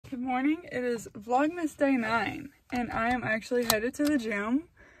morning. It is Vlogmas day 9 and I am actually headed to the gym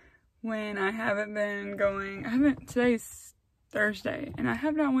when I haven't been going. Today's Thursday and I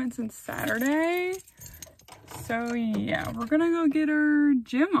have not went since Saturday. So yeah, we're gonna go get our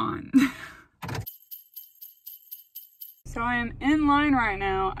gym on. So I am in line right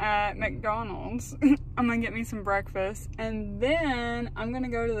now at McDonald's. I'm gonna get me some breakfast and then I'm gonna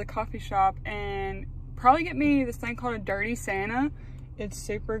go to the coffee shop and probably get me this thing called a Dirty Santa. It's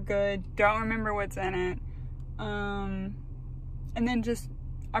super good. Don't remember what's in it. And then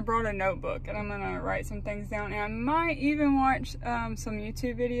I brought a notebook and I'm gonna write some things down. And I might even watch some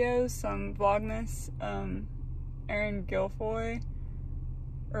YouTube videos, some vlogmas. Erin Guilfoyle,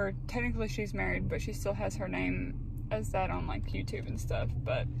 or technically she's married, but she still has her name as that on like YouTube and stuff.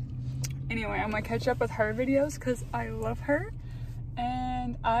 But anyway, I'm gonna catch up with her videos because I love her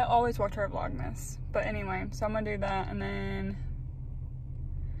and I always watch her vlogmas. But anyway, so I'm gonna do that and then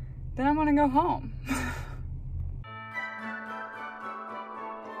I'm gonna go home.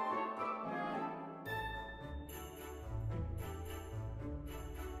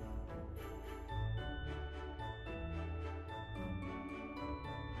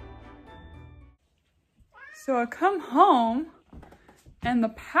 So I come home and the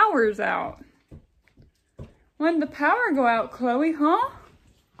power's out. When did the power go out, Chloe, huh?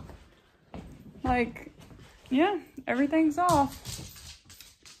 Like, yeah, everything's off.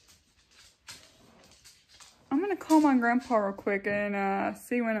 I'm gonna call my grandpa real quick and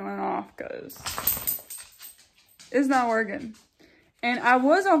see when it went off, because it's not working. And I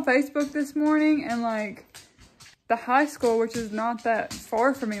was on Facebook this morning and like the high school, which is not that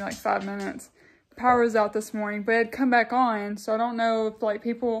far from me, like 5 minutes, power was out this morning, but it had come back on. So I don't know if like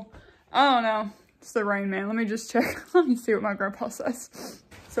people, I don't know. It's the rain, man. Let me just check. Let me see what my grandpa says.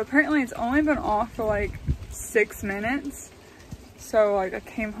 So apparently it's only been off for like 6 minutes. So like I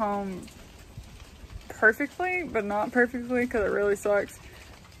came home perfectly, but not perfectly because it really sucks.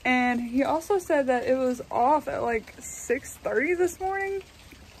 And he also said that it was off at like 6:30 this morning.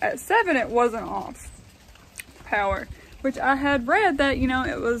 At 7 it wasn't off, power, which I had read that, you know,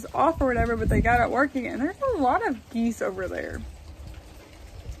 it was off or whatever, but they got it working. And there's a lot of geese over there.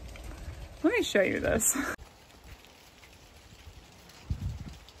 Let me show you this.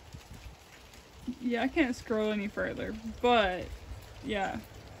 Yeah, I can't scroll any further, but yeah,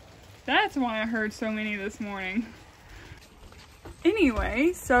 that's why I heard so many this morning.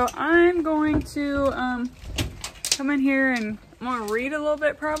 Anyway, so I'm going to come in here and I'm gonna read a little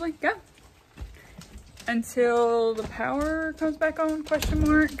bit probably. Go. Until the power comes back on, question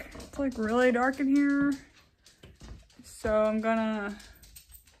mark. It's like really dark in here. So I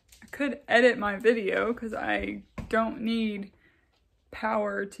could edit my video because I don't need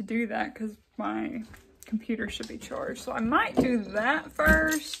power to do that because my computer should be charged. So I might do that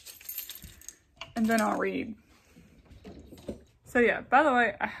first and then I'll read. So yeah, by the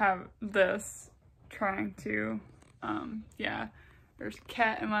way, I have this trying to, yeah, there's a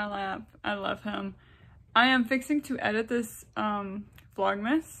cat in my lap. I love him. I am fixing to edit this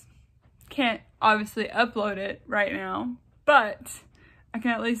vlogmas. Can't obviously upload it right now, but I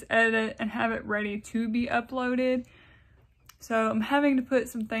can at least edit it and have it ready to be uploaded. So I'm having to put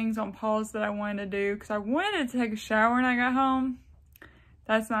some things on pause that I wanted to do because I wanted to take a shower when I got home.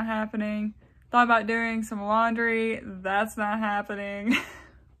 That's not happening. Thought about doing some laundry. That's not happening.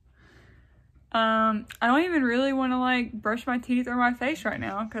 I don't even really want to like brush my teeth or my face right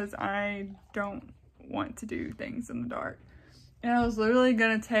now because I don't want to do things in the dark. And I was literally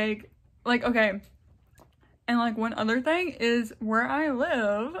gonna take, like, okay, and like one other thing is where I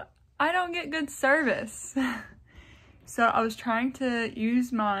live, I don't get good service. So I was trying to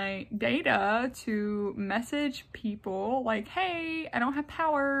use my data to message people like, hey, I don't have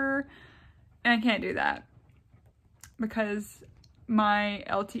power. And I can't do that because my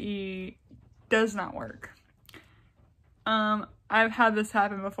LTE does not work. I've had this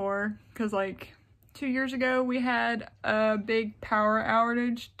happen before because like 2 years ago we had a big power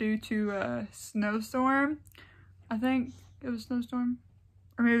outage due to a snowstorm. I think it was a snowstorm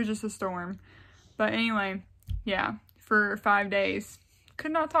or maybe it was just a storm. But anyway, yeah, for 5 days.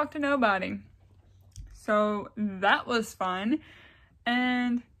 Could not talk to nobody. So that was fun.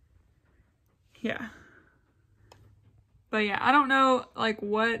 And yeah. But yeah, I don't know like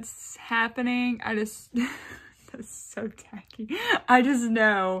what's happening. I just, that's so tacky. I just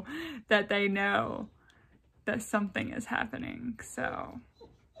know that they know that something is happening, so.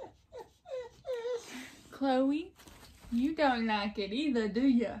 Chloe, you don't like it either, do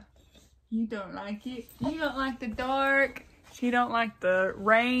you? You don't like it. You don't like the dark. She don't like the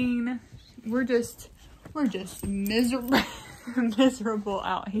rain. We're just miserable. miserable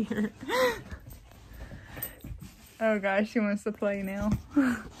out here. Oh gosh, she wants to play now.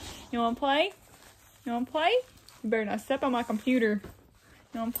 You want to play? You want to play? You better not step on my computer.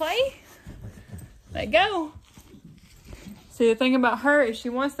 You want to play? Let go. See, the thing about her is she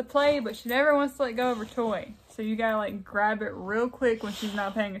wants to play, but she never wants to let go of her toy. So you gotta like grab it real quick when she's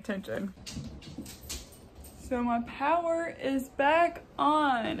not paying attention. So my power is back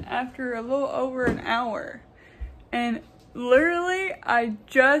on after a little over an hour. And literally, I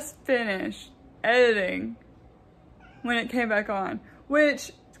just finished editing when it came back on,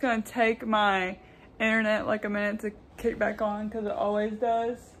 which is gonna take my internet like a minute to kick back on because it always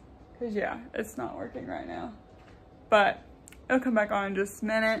does. Cause yeah, it's not working right now, but it'll come back on in just a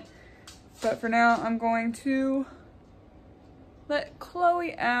minute. But for now, I'm going to let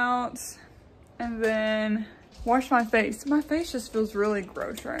Chloe out and then wash my face. My face just feels really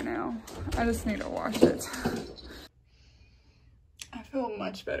gross right now. I just need to wash it. I feel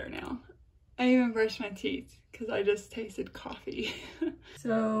much better now. I even brushed my teeth because I just tasted coffee.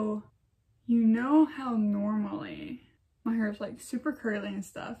 So, you know how normally my hair is like super curly and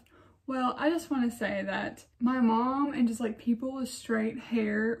stuff. Well, I just want to say that my mom and just like people with straight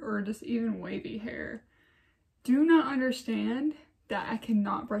hair or just even wavy hair do not understand that I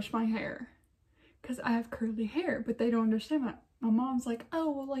cannot brush my hair because I have curly hair, but they don't understand that. My mom's like,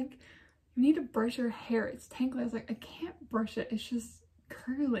 oh, well, like, you need to brush your hair. It's tangly. I was like, I can't brush it. It's just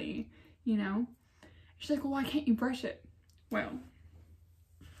curly, you know? She's like, well, why can't you brush it? Well,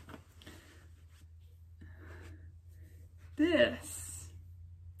 this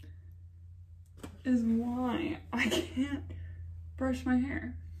is why I can't brush my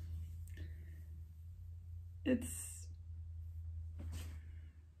hair. It's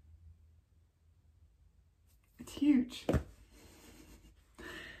huge.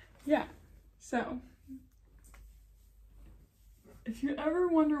 Yeah, so if you ever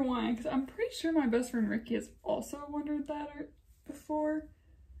wonder why, because I'm pretty sure my best friend Ricky has also wondered that before.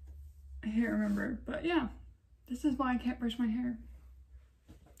 I can't remember, but yeah, this is why I can't brush my hair.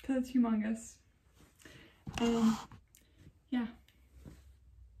 Because it's humongous. Yeah.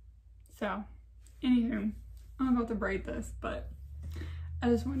 So, anywho, I'm about to braid this, but I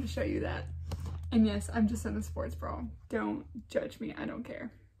just wanted to show you that. And yes, I'm just in a sports bra. Don't judge me, I don't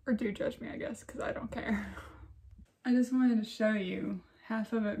care. Or do judge me, I guess, because I don't care. I just wanted to show you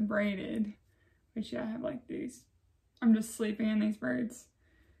half of it braided, which yeah, I have like these. I'm just sleeping in these braids.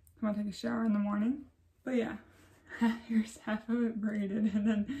 I'm gonna take a shower in the morning. But yeah, here's half of it braided and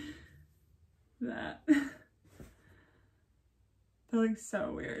then that. That looks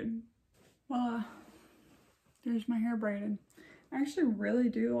so weird. Voila. There's my hair braided. I actually really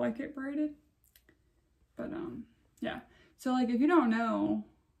do like it braided. But yeah. So like if you don't know,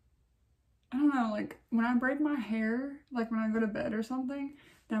 I don't know, like when I braid my hair, like when I go to bed or something,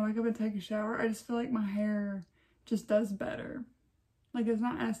 then I wake up and take a shower, I just feel like my hair just does better. Like it's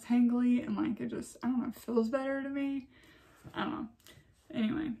not as tangly and like it just, I don't know, feels better to me. I don't know.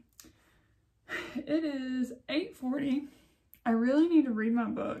 Anyway, it is 8:40. I really need to read my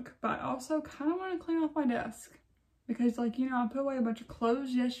book, but I also kind of want to clean off my desk. Because like, you know, I put away a bunch of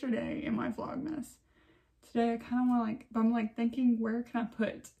clothes yesterday in my vlogmas. Today I kind of want to like, but I'm like thinking, where can I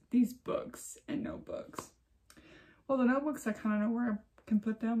put these books and notebooks? Well, the notebooks I kind of know where I can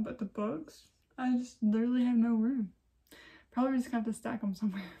put them, but the books, I just literally have no room. Probably just have to stack them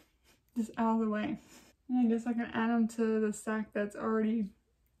somewhere, just out of the way. And I guess I can add them to the stack that's already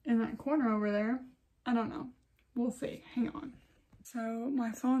in that corner over there. I don't know. We'll see. Hang on. So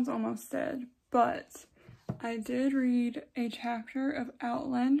my phone's almost dead, but I did read a chapter of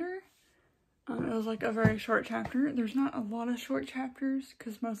Outlander. It was like a very short chapter. There's not a lot of short chapters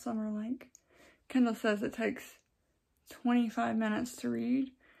because most of them are like, Kendall says it takes 25 minutes to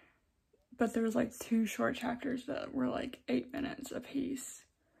read, but there was like 2 short chapters that were like 8 minutes a piece.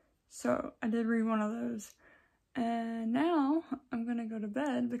 So I did read one of those, and now I'm gonna go to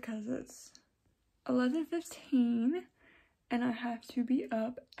bed because it's 11:15 and I have to be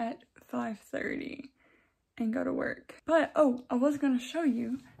up at 5:30 and go to work. But oh, I was gonna show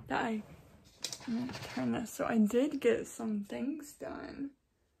you that I'm gonna turn this. So I did get some things done.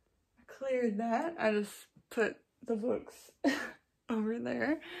 I cleared that. I just put the books over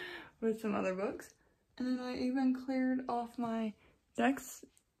there with some other books. And then I even cleared off my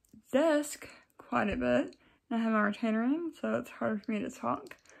desk quite a bit. And I have my retainer in, so it's hard for me to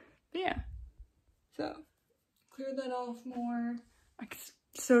talk. But yeah. So, cleared that off more. I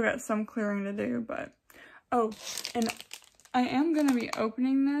still got some clearing to do, but oh, and I am gonna be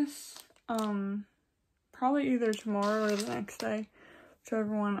opening this probably either tomorrow or the next day,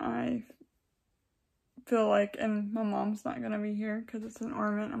 whichever one I feel like, and my mom's not gonna be here because it's an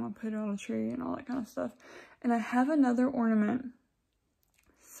ornament. I'm gonna put it on the tree and all that kind of stuff. And I have another ornament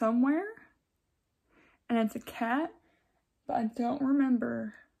somewhere, and it's a cat, but I don't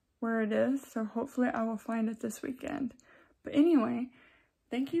remember where it is, so hopefully I will find it this weekend. But anyway,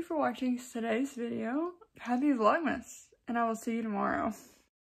 thank you for watching today's video. Happy Vlogmas, and I will see you tomorrow.